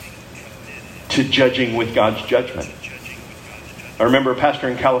committed to judging with God's judgment. I remember a pastor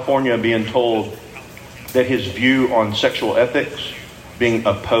in California being told that his view on sexual ethics, being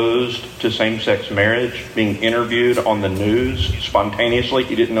opposed to same-sex marriage, being interviewed on the news spontaneously.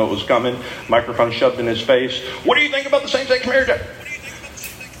 He didn't know it was coming. Microphone shoved in his face. What do you think about the same-sex marriage?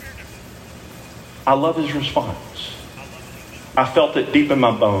 I love his response. I felt it deep in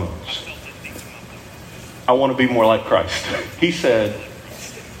my bones. I want to be more like Christ. He said,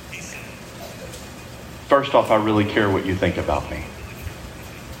 first off, I really care what you think about me.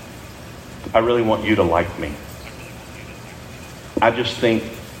 I really want you to like me. I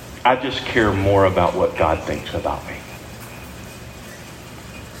just care more about what God thinks about me.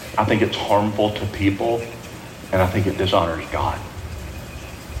 I think it's harmful to people, and I think it dishonors God.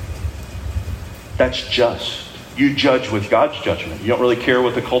 That's just. You judge with God's judgment. You don't really care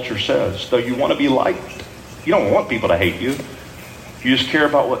what the culture says, though you want to be liked. You don't want people to hate you. You just care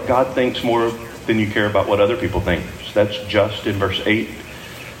about what God thinks more than you care about what other people think. So that's just in verse 8.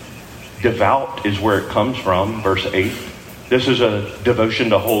 Devout is where it comes from, verse 8. This is a devotion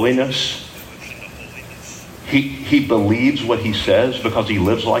to holiness. He believes what he says because he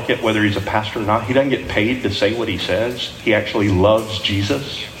lives like it, whether he's a pastor or not. He doesn't get paid to say what he says. He actually loves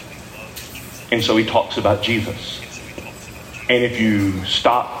Jesus. And so he talks about Jesus. And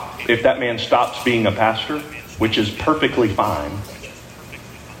if that man stops being a pastor, which is perfectly fine,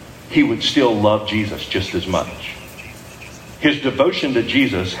 he would still love Jesus just as much. His devotion to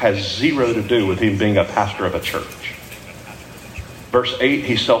Jesus has zero to do with him being a pastor of a church. Verse 8,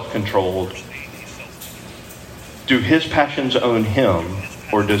 he's self-controlled. Do his passions own him,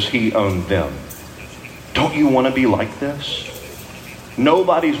 or does he own them? Don't you want to be like this?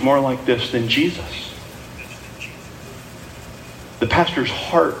 Nobody's more like this than Jesus. The pastor's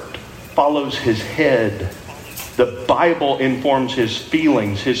heart follows his head. The Bible informs his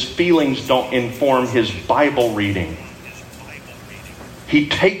feelings. His feelings don't inform his Bible reading. He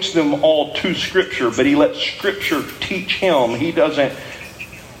takes them all to Scripture, but he lets Scripture teach him. He doesn't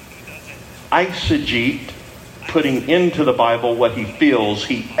eisegete, putting into the Bible what he feels.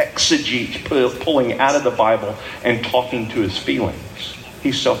 He exegetes, pulling out of the Bible and talking to his feelings.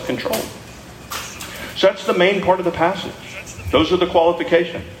 He's self-controlled. So that's the main part of the passage. Those are the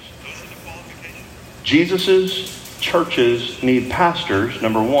qualifications. Jesus's churches need pastors,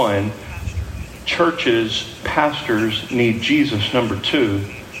 number one. Churches, pastors need Jesus, number two.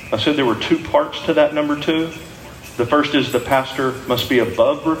 I said there were two parts to that number two. The first is the pastor must be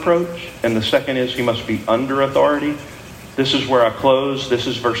above reproach, and the second is he must be under authority. This is where I close. This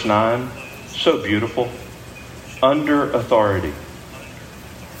is verse 9. So beautiful. Under authority.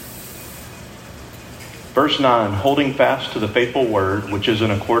 Verse 9, holding fast to the faithful word, which is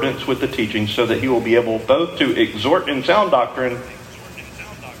in accordance with the teaching, so that he will be able both to exhort in sound doctrine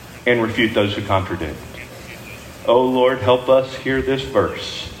and refute those who contradict. Oh Lord, help us hear this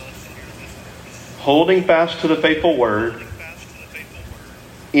verse. Holding fast to the faithful word,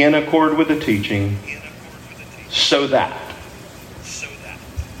 in accord with the teaching, so that.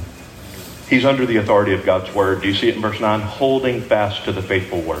 He's under the authority of God's word. Do you see it in verse 9? Holding fast to the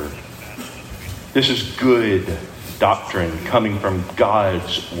faithful word. This is good doctrine coming from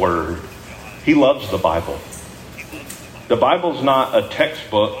God's word. He loves the Bible. The Bible's not a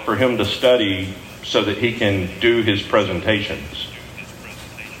textbook for him to study so that he can do his presentations.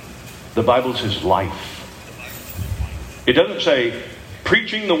 The Bible's his life. It doesn't say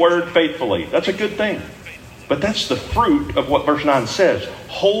preaching the word faithfully. That's a good thing. But that's the fruit of what verse 9 says.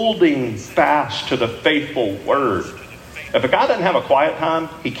 Holding fast to the faithful word. If a guy doesn't have a quiet time,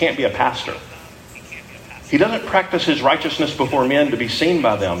 he can't be a pastor. He doesn't practice his righteousness before men to be seen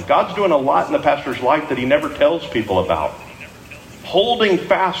by them. God's doing a lot in the pastor's life that he never tells people about. Holding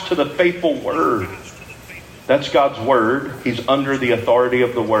fast to the faithful word. That's God's word. He's under the authority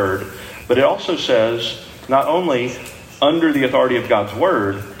of the word. But it also says, not only under the authority of God's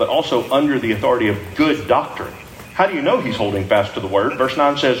word, but also under the authority of good doctrine. How do you know he's holding fast to the word? Verse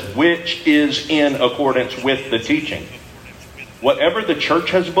 9 says, which is in accordance with the teaching. Whatever the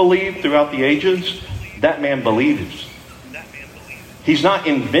church has believed throughout the ages, that man believes. He's not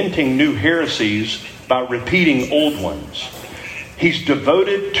inventing new heresies by repeating old ones. He's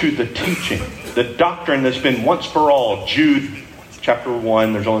devoted to the teaching, the doctrine that's been once for all. Jude chapter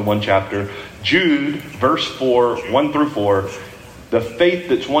 1, there's only one chapter. Jude, verse 4, 1 through 4, the faith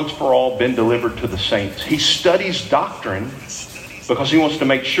that's once for all been delivered to the saints. He studies doctrine because he wants to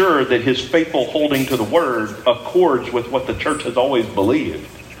make sure that his faithful holding to the word accords with what the church has always believed.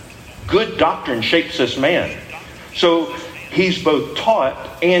 Good doctrine shapes this man. So he's both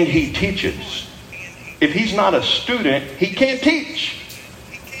taught and he teaches. If he's not a student, he can't teach.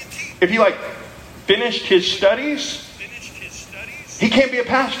 If he finished his studies, he can't be a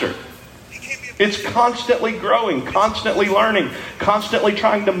pastor. It's constantly growing, constantly learning, constantly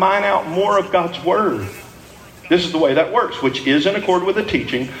trying to mine out more of God's word. This is the way that works, which is in accord with the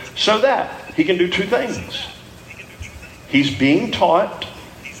teaching, so that he can do two things. He's being taught,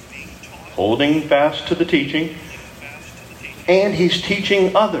 holding fast to the teaching, and he's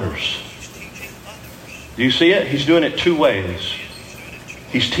teaching others. Do you see it? He's doing it two ways.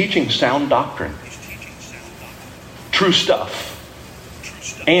 He's teaching sound doctrine, true stuff,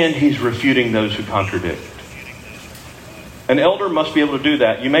 and he's refuting those who contradict. An elder must be able to do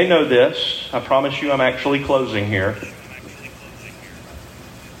that. You may know this. I promise you I'm actually closing here.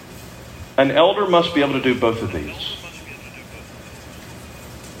 An elder must be able to do both of these.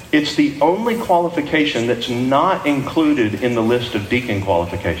 It's the only qualification that's not included in the list of deacon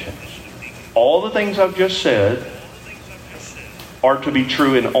qualifications. All the things I've just said are to be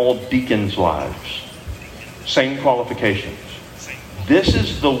true in all deacons' lives. Same qualifications. This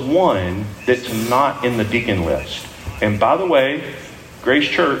is the one that's not in the deacon list. And by the way, Grace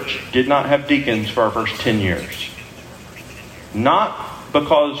Church did not have deacons for our first 10 years. Not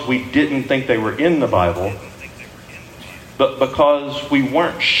because we didn't think they were in the Bible, but because we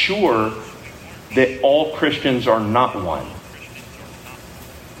weren't sure that all Christians are not one.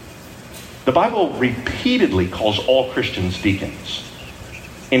 The Bible repeatedly calls all Christians deacons.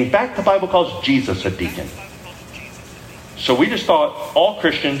 In fact, the Bible calls Jesus a deacon. So we just thought all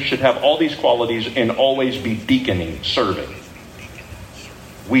Christians should have all these qualities and always be deaconing, serving.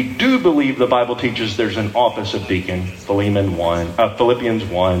 We do believe the Bible teaches there's an office of deacon, Philippians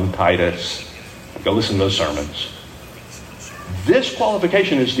 1, Titus. Go listen to those sermons. This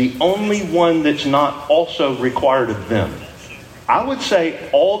qualification is the only one that's not also required of them. I would say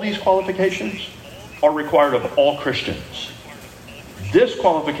all these qualifications are required of all Christians. This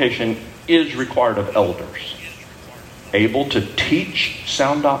qualification is required of elders. Able to teach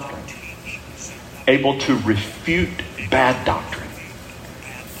sound doctrine. Able to refute bad doctrine.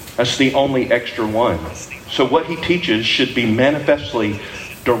 That's the only extra one. So what he teaches should be manifestly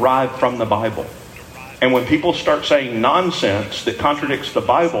derived from the Bible. And when people start saying nonsense that contradicts the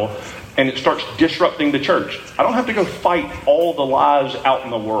Bible and it starts disrupting the church, I don't have to go fight all the lies out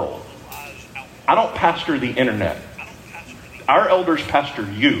in the world. I don't pastor the internet. Our elders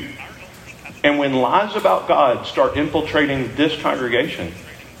pastor you. And when lies about God start infiltrating this congregation,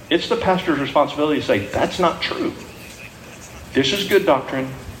 it's the pastor's responsibility to say, that's not true. This is good doctrine.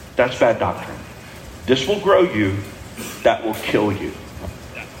 That's bad doctrine. This will grow you. That will kill you.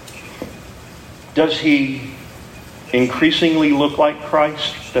 Does he increasingly look like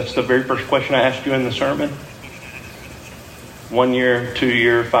Christ? That's the very first question I asked you in the sermon. 1 year, 2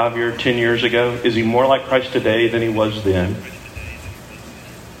 year, 5 year, 10 years ago. Is he more like Christ today than he was then?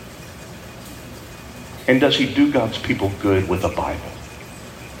 And does he do God's people good with the Bible?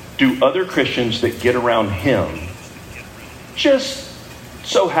 Do other Christians that get around him just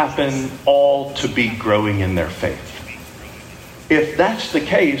so happen all to be growing in their faith? If that's the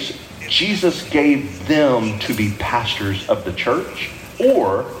case, Jesus gave them to be pastors of the church,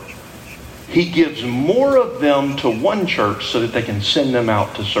 or he gives more of them to one church so that they can send them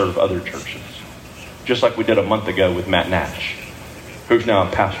out to serve other churches. Just like we did a month ago with Matt Nash, who's now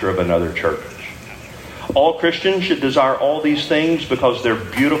a pastor of another church. All Christians should desire all these things because they're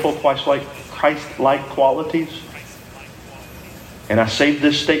beautiful Christ-like qualities. And I saved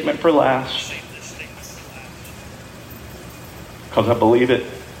this statement for last because I believe it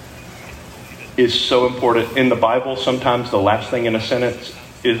is so important. In the Bible, sometimes the last thing in a sentence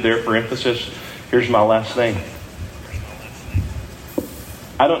is there for emphasis. Here's my last thing.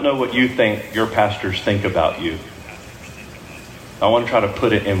 I don't know what you think your pastors think about you. I want to try to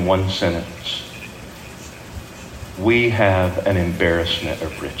put it in one sentence. We have an embarrassment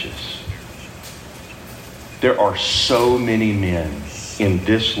of riches. There are so many men in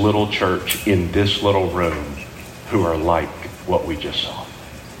this little church, in this little room, who are like what we just saw.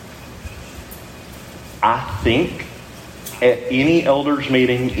 I think at any elders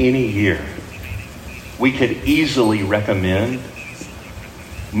meeting any year, we could easily recommend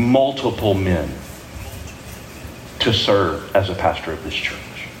multiple men to serve as a pastor of this church.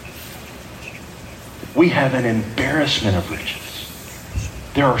 We have an embarrassment of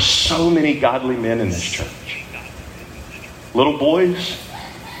riches. There are so many godly men in this church. Little boys,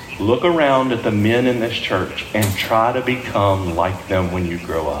 look around at the men in this church and try to become like them when you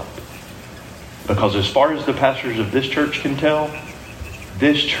grow up. Because as far as the pastors of this church can tell,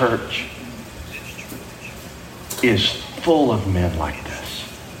 this church is full of men like this.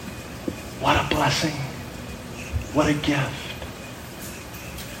 What a blessing. What a gift.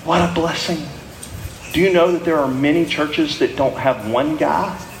 What a blessing. Do you know that there are many churches that don't have one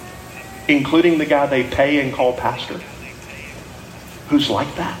guy, including the guy they pay and call pastor, who's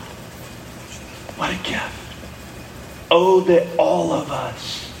like that? What a gift. Oh, that all of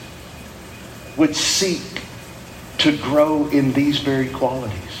us would seek to grow in these very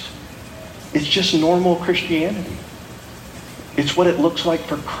qualities. It's just normal Christianity. It's what it looks like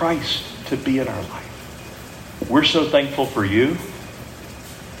for Christ to be in our life. We're so thankful for you.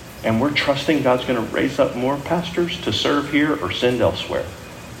 And we're trusting God's going to raise up more pastors to serve here or send elsewhere.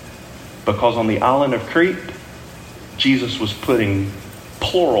 Because on the island of Crete, Jesus was putting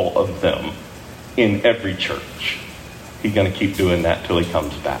plural of them in every church. He's going to keep doing that till he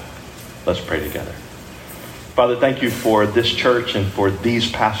comes back. Let's pray together. Father, thank you for this church and for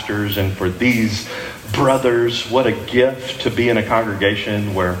these pastors and for these brothers. What a gift to be in a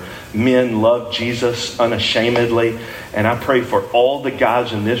congregation where men love Jesus unashamedly. And I pray for all the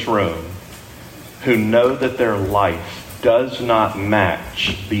guys in this room who know that their life does not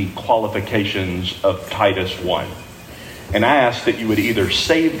match the qualifications of Titus 1. And I ask that you would either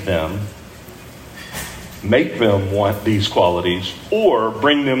save them, make them want these qualities, or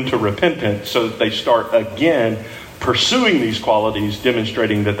bring them to repentance so that they start again pursuing these qualities,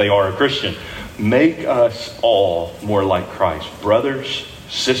 demonstrating that they are a Christian. Make us all more like Christ. Brothers,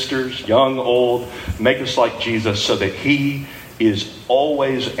 sisters, young, old, make us like Jesus so that he is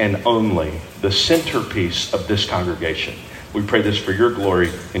always and only the centerpiece of this congregation. We pray this for your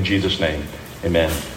glory in Jesus' name. Amen.